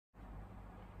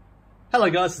Hello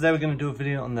guys, today we're going to do a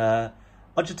video on the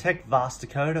Altech VAS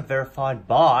decoder verified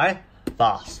by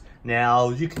VAS.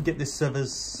 Now you can get this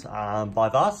service by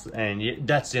VAS, and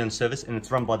that's the only service, and it's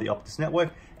run by the Optus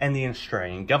network and the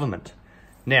Australian government.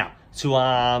 Now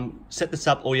to set this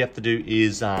up, all you have to do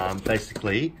is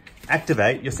basically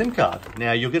activate your SIM card.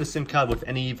 Now you'll get a SIM card with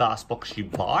any VAS box you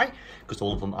buy, because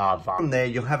all of them are VAS. From there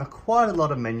you'll have quite a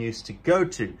lot of menus to go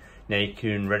to. Now you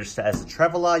can register as a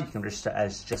traveler, you can register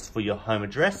as just for your home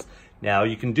address. Now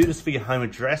you can do this for your home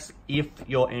address if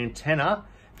your antenna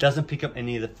doesn't pick up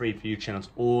any of the free view channels,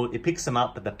 or it picks them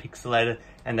up but they're pixelated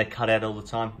and they cut out all the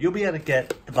time. You'll be able to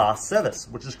get the VAS service,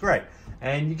 which is great.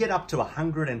 And you get up to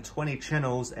 120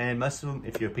 channels, and most of them,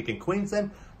 if you're picking Queensland,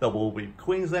 they'll all be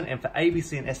Queensland, and for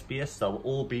ABC and SBS, they'll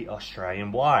all be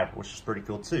Australian wide, which is pretty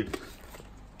cool too.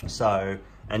 So,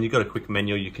 and you've got a quick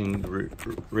menu you can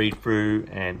read through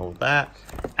and all that,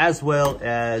 as well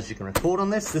as you can record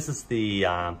on this. This is the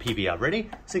PVR ready,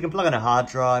 so you can plug in a hard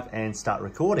drive and start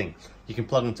recording. You can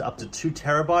plug into up to 2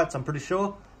 terabytes, I'm pretty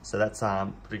sure, so that's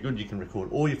pretty good. You can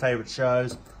record all your favorite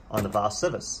shows on the VAS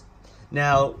service.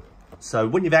 Now, so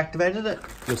when you've activated it,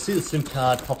 you'll see the SIM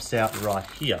card pops out right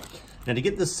here. Now to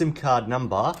get the SIM card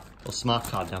number, or smart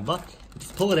card number,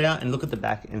 just pull it out and look at the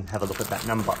back and have a look at that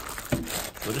number.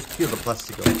 So we'll just peel the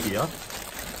plastic off here.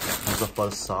 That comes off by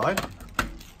the side.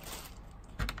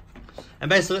 And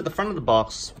basically at the front of the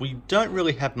box, we don't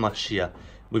really have much here.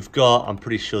 We've got, I'm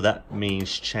pretty sure that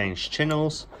means change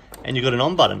channels. And you've got an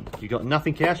on button. You've got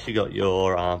nothing else. You've got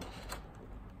your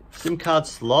SIM card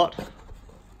slot.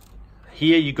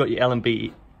 Here you've got your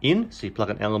LNB in, so you plug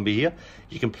an LNB here.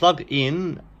 You can plug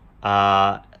in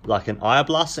like an IR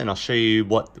blaster, and I'll show you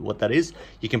what that is.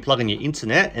 You can plug in your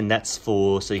internet, and that's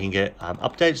for so you can get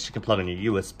updates. You can plug in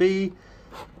your USB,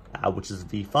 which is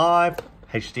V5,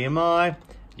 HDMI.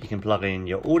 You can plug in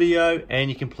your audio, and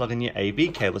you can plug in your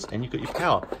AV cables, and you've got your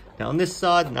power. Now on this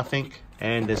side, nothing,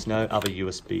 and there's no other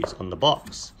USBs on the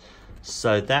box.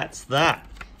 So that's that.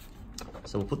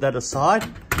 So we'll put that aside.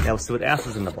 Now we'll see what else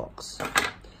is in the box.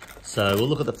 So we'll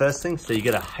look at the first thing. So you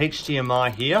get a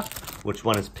HDMI here, which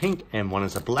one is pink and one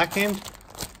is a black end.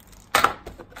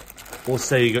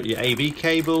 Also you got your AV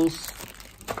cables.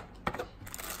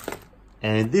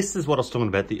 And this is what I was talking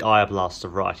about, the IR blaster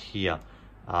right here.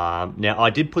 Now I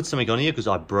did put something on here because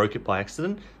I broke it by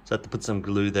accident. So I had to put some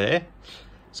glue there.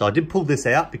 So I did pull this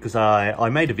out because I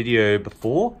made a video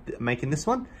before making this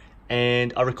one,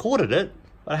 and I recorded it.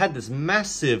 But I had this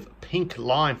massive pink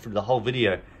line through the whole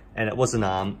video, and it wasn't,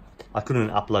 I couldn't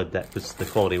upload that because the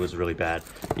quality was really bad.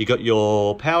 You got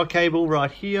your power cable right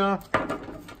here.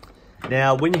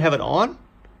 Now, when you have it on,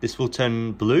 this will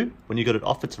turn blue. When you got it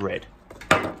off, it's red.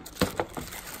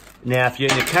 Now, if you're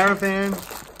in your caravan,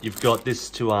 you've got this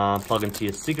to plug into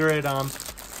your cigarette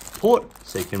port,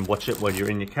 so you can watch it while you're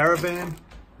in your caravan.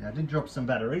 Now, I did drop some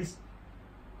batteries.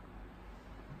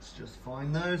 Let's just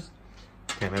find those.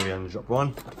 Okay, maybe I'm gonna drop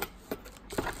one.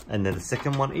 And then the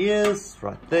second one is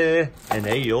right there, and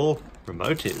there your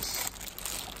remote is.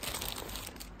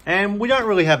 And we don't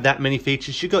really have that many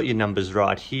features. You got your numbers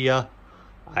right here.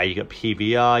 You got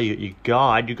PVR, you got your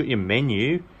guide, you got your menu,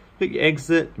 you got your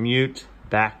exit, mute,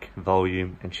 back,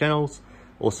 volume, and channels.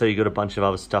 Also, you got a bunch of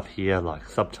other stuff here like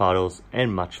subtitles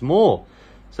and much more.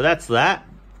 So that's that.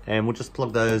 And we'll just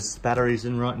plug those batteries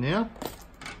in right now.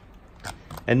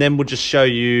 And then we'll just show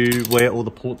you where all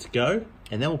the ports go,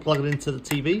 and then we'll plug it into the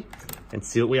TV and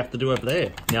see what we have to do over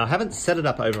there. Now, I haven't set it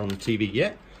up over on the TV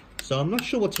yet, so I'm not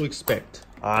sure what to expect.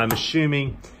 I'm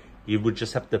assuming you would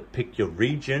just have to pick your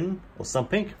region or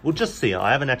something. We'll just see.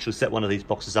 I haven't actually set one of these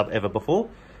boxes up ever before,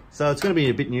 so it's going to be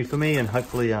a bit new for me, and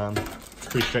hopefully it's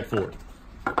pretty straightforward.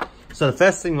 So the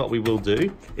first thing what we will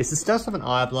do is, this does have an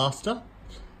IR blaster.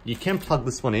 You can plug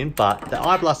this one in, but the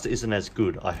IR blaster isn't as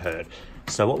good, I heard.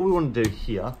 So what we want to do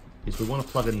here is we want to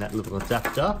plug in that little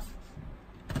adapter,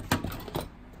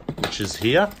 which is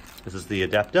here. This is the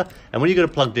adapter. And when you got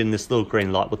it plugged in, this little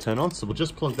green light will turn on. So we'll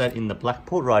just plug that in the black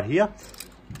port right here.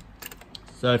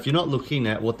 So if you're not looking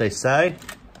at what they say,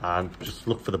 just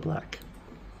look for the black.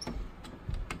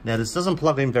 Now this doesn't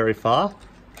plug in very far.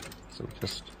 So we'll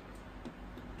just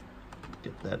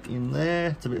get that in there.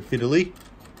 It's a bit fiddly.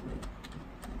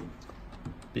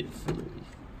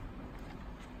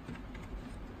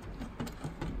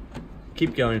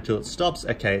 Keep going until it stops.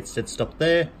 Okay, it said stop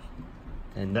there,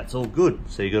 and that's all good.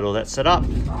 So you got all that set up.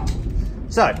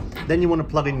 So then you want to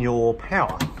plug in your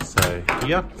power. So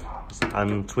here, just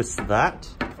untwist that.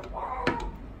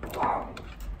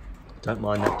 Don't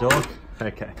mind that dog.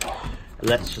 Okay,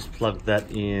 let's just plug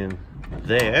that in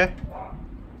there.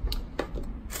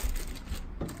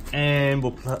 And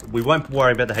we won't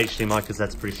worry about the HDMI because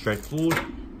that's pretty straightforward.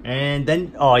 And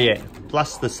then, oh yeah,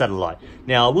 plus the satellite.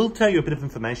 Now, I will tell you a bit of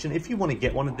information. If you want to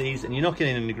get one of these and you're not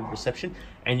getting any good reception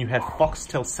and you have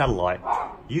Foxtel satellite,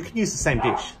 you can use the same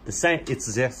dish.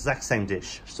 It's the exact same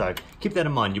dish. So keep that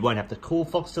in mind. You won't have to call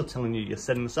Foxtel telling you you're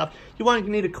setting this up. You won't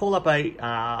need to call up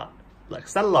a like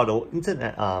satellite or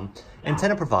internet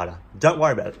antenna provider. Don't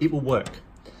worry about it. It will work.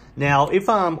 Now, if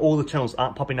all the channels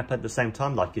aren't popping up at the same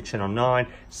time, like your channel 9,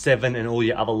 7, and all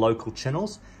your other local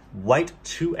channels, wait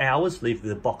 2 hours, leave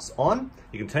the box on.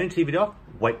 You can turn your TV off,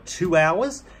 wait 2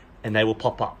 hours, and they will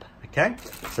pop up, okay?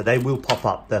 So they will pop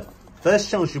up. The first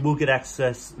channels you will get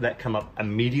access that come up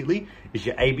immediately is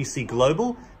your ABC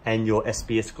Global and your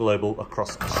SBS Global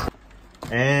across.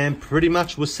 And pretty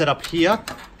much we're set up here,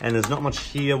 and there's not much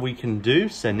here we can do.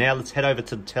 So now let's head over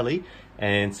to the telly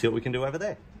and see what we can do over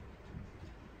there.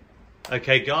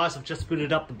 Okay guys, I've just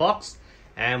booted up the box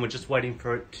and we're just waiting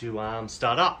for it to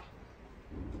start up.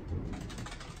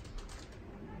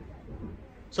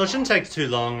 So it shouldn't take too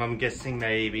long. I'm guessing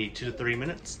maybe 2 to 3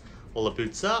 minutes while it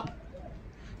boots up.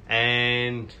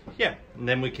 And yeah, and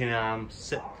then we can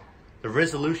set the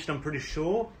resolution, I'm pretty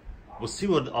sure. We'll see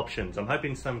what options. I'm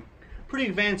hoping some pretty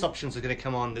advanced options are going to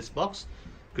come on this box,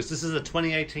 because this is a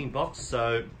 2018 box,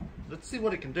 so let's see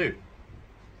what it can do.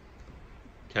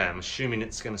 Okay, I'm assuming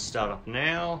it's going to start up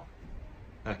now.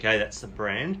 Okay, that's the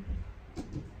brand.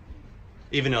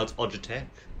 Even though it's Altech.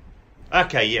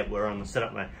 Okay, yeah, we're on the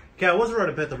setup now. Okay, I was right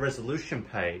about the resolution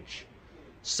page.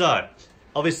 So,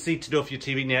 obviously to do it for your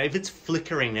TV now, if it's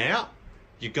flickering out,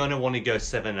 you're going to want to go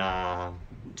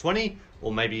 720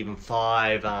 or maybe even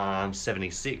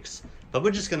 576. But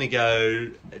we're just going to go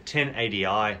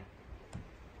 1080i.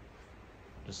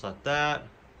 Just like that.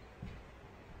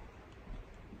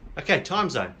 Okay, time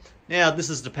zone. Now this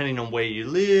is depending on where you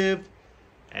live,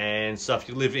 and so if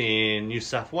you live in New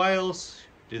South Wales,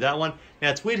 do that one. Now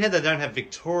it's weird how they don't have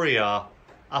Victoria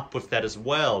up with that as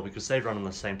well, because they run on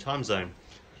the same time zone.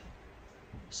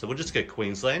 So we'll just go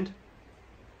Queensland,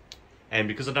 and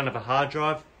because I don't have a hard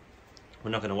drive,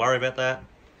 we're not going to worry about that.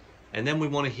 And then we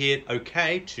want to hit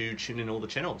OK to tune in all the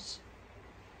channels.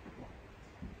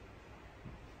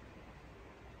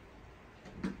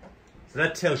 So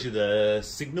that tells you the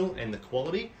signal and the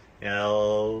quality.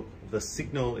 Now, the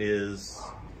signal is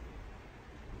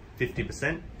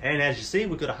 50%. And as you see,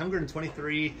 we've got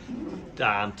 123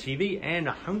 TV and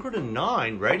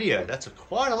 109 radio. That's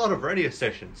quite a lot of radio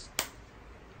stations.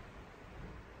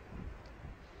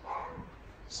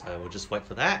 So we'll just wait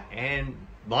for that. And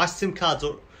my SIM card's,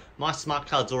 my smart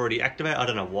card's already activated. I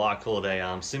don't know why I call it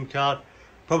a SIM card.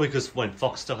 Probably because when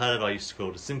Foxtel had it, I used to call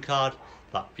it a SIM card.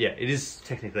 But yeah, it is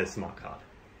technically a smart card.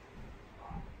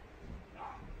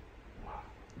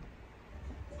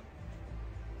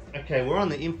 Okay, we're on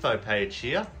the info page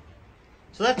here.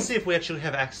 So let's see if we actually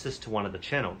have access to one of the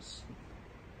channels.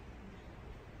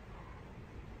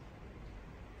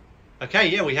 Okay,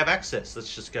 yeah, we have access.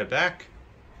 Let's just go back.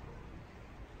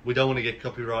 We don't want to get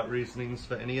copyright reasonings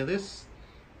for any of this.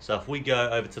 So if we go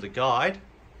over to the guide,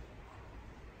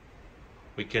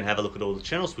 we can have a look at all the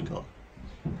channels we got.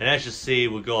 And as you see,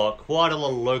 we've got quite a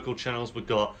lot of local channels. We've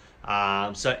got,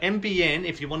 so MBN,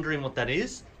 if you're wondering what that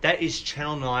is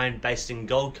Channel 9 based in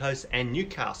Gold Coast and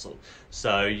Newcastle.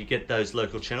 So you get those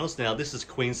local channels. Now this is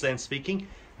Queensland speaking.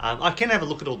 I can have a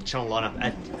look at all the channel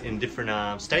lineup in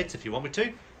different states if you want me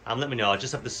to. Let me know. I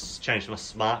just have to change my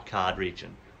smart card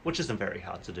region, which isn't very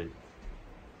hard to do.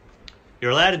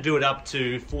 You're allowed to do it up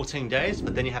to 14 days,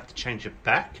 but then you have to change it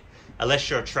back, unless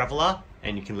you're a traveller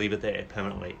and you can leave it there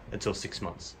permanently until 6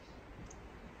 months.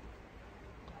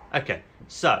 Okay,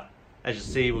 so as you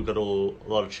see, we've got a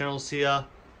lot of channels here.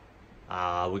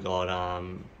 We've got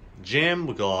Gem,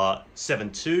 we've got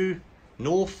 7.2,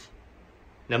 North.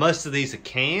 Now most of these are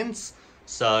Cairns,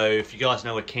 so if you guys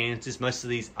know where Cairns is, most of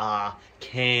these are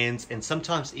Cairns, and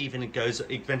sometimes even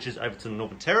it ventures over to the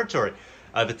Northern Territory,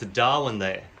 over to Darwin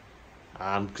there.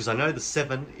 Because I know the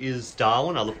 7 is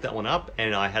Darwin. I looked that one up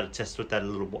and I had a test with that a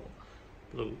little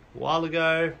while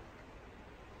ago.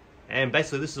 And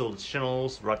basically this is all the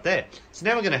channels right there. So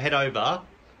now we're going to head over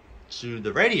to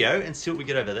the radio and see what we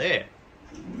get over there.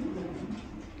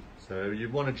 So you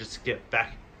want to just get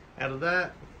back out of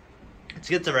that. To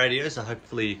get the radio, so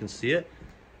hopefully you can see it,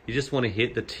 you just want to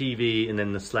hit the TV and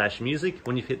then the /music.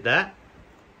 When you've hit that,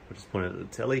 I'll just point it at the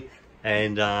telly,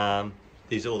 and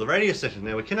these are all the radio stations.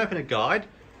 Now we can open a guide.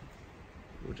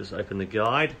 We'll just open the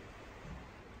guide.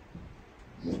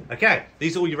 Okay,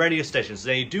 these are all your radio stations.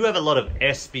 Now you do have a lot of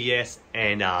SBS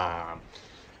and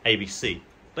ABC,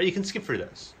 but you can skip through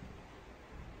those.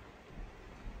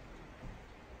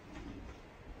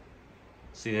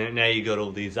 See, now you got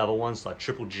all these other ones like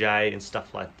Triple J and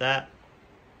stuff like that.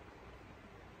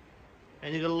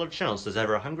 and you've got a lot of channels. There's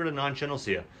over 109 channels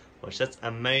here, which that's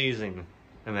amazing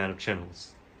amount of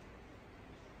channels.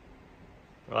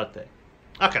 Right there.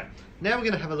 Okay, now we're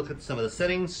going to have a look at some of the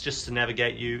settings just to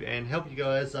navigate you and help you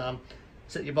guys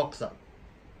set your box up.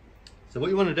 So what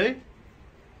you want to do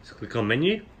is click on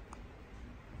menu,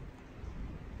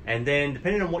 and then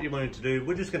depending on what you wanted to do,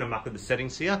 we're just going to muck with the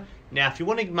settings here. Now if you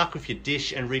want to muck with your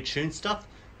dish and retune stuff,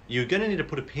 you're going to need to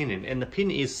put a pin in, and the pin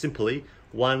is simply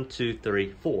 1, 2,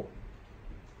 3, 4.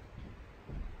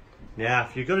 Now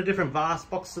if you've got a different VAS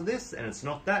box to this and it's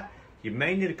not that, you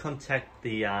may need to contact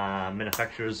the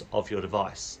manufacturers of your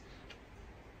device.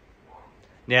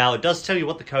 Now it does tell you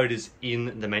what the code is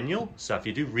in the manual, so if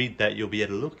you do read that, you'll be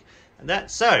able to look at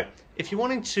that. So if you're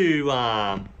wanting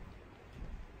to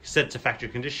set it to factory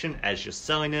condition as you're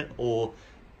selling it, or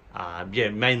yeah,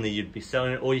 mainly you'd be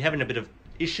selling it, or you're having a bit of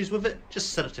issues with it,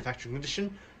 just set it to factory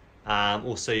condition.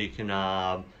 Also you can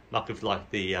muck with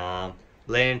like the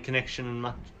LAN connection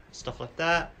and stuff like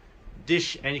that,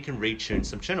 dish, and you can retune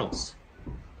some channels.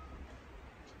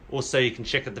 Also you can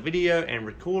check out the video and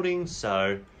recording,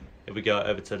 so if we go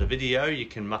over to the video, you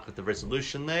can muck with the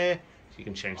resolution there. You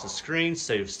can change the screen,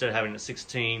 so instead of having it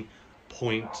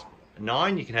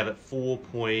 16.9, you can have it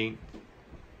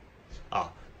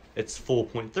it's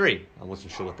 4.3. I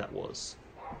wasn't sure what that was.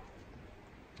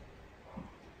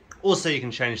 Also you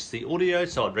can change the audio,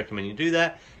 so I'd recommend you do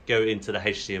that. Go into the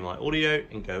HDMI audio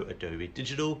and go Adobe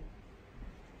Digital.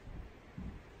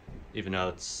 Even though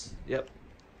it's, yep.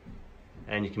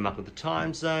 And you can muck with the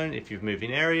time zone if you're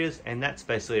moving areas, and that's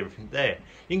basically everything there.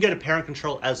 You can go to parent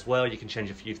control as well. You can change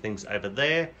a few things over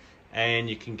there, and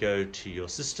you can go to your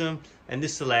system, and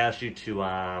this allows you to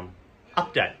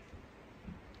update.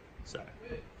 So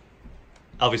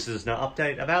obviously there's no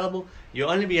update available.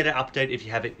 You'll only be able to update if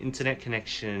you have an internet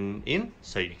connection in,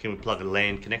 so you can plug a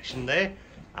LAN connection there.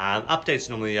 Updates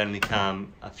normally only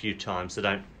come a few times, so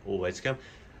don't always come.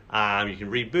 You can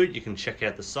reboot, you can check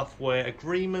out the software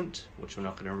agreement, which we're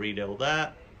not going to read all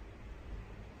that.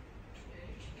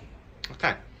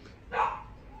 Okay.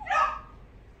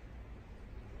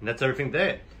 And that's everything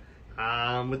there.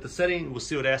 With the setting, we'll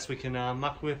see what else we can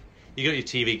muck with. You got your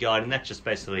TV guide, and that just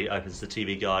basically opens the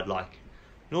TV guide like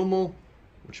normal,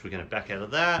 which we're going to back out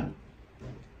of that.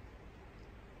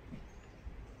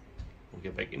 We'll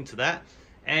get back into that.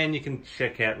 And you can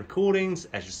check out recordings,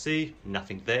 as you see,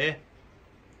 nothing there.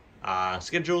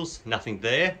 Schedules, nothing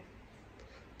there.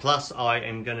 Plus I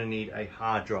am going to need a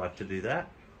hard drive to do that,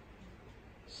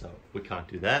 so we can't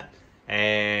do that,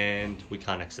 and we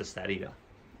can't access that either.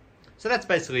 So that's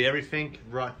basically everything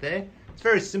right there. It's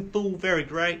very simple, very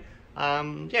great.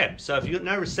 Yeah, so if you've got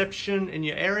no reception in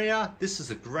your area, this is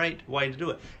a great way to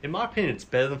do it. In my opinion, it's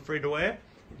better than free-to-air.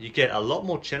 You get a lot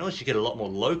more channels, you get a lot more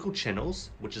local channels,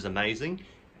 which is amazing.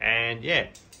 And yeah,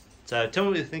 so tell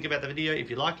me what you think about the video. If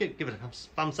you like it, give it a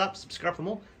thumbs up, subscribe for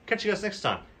more. Catch you guys next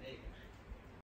time.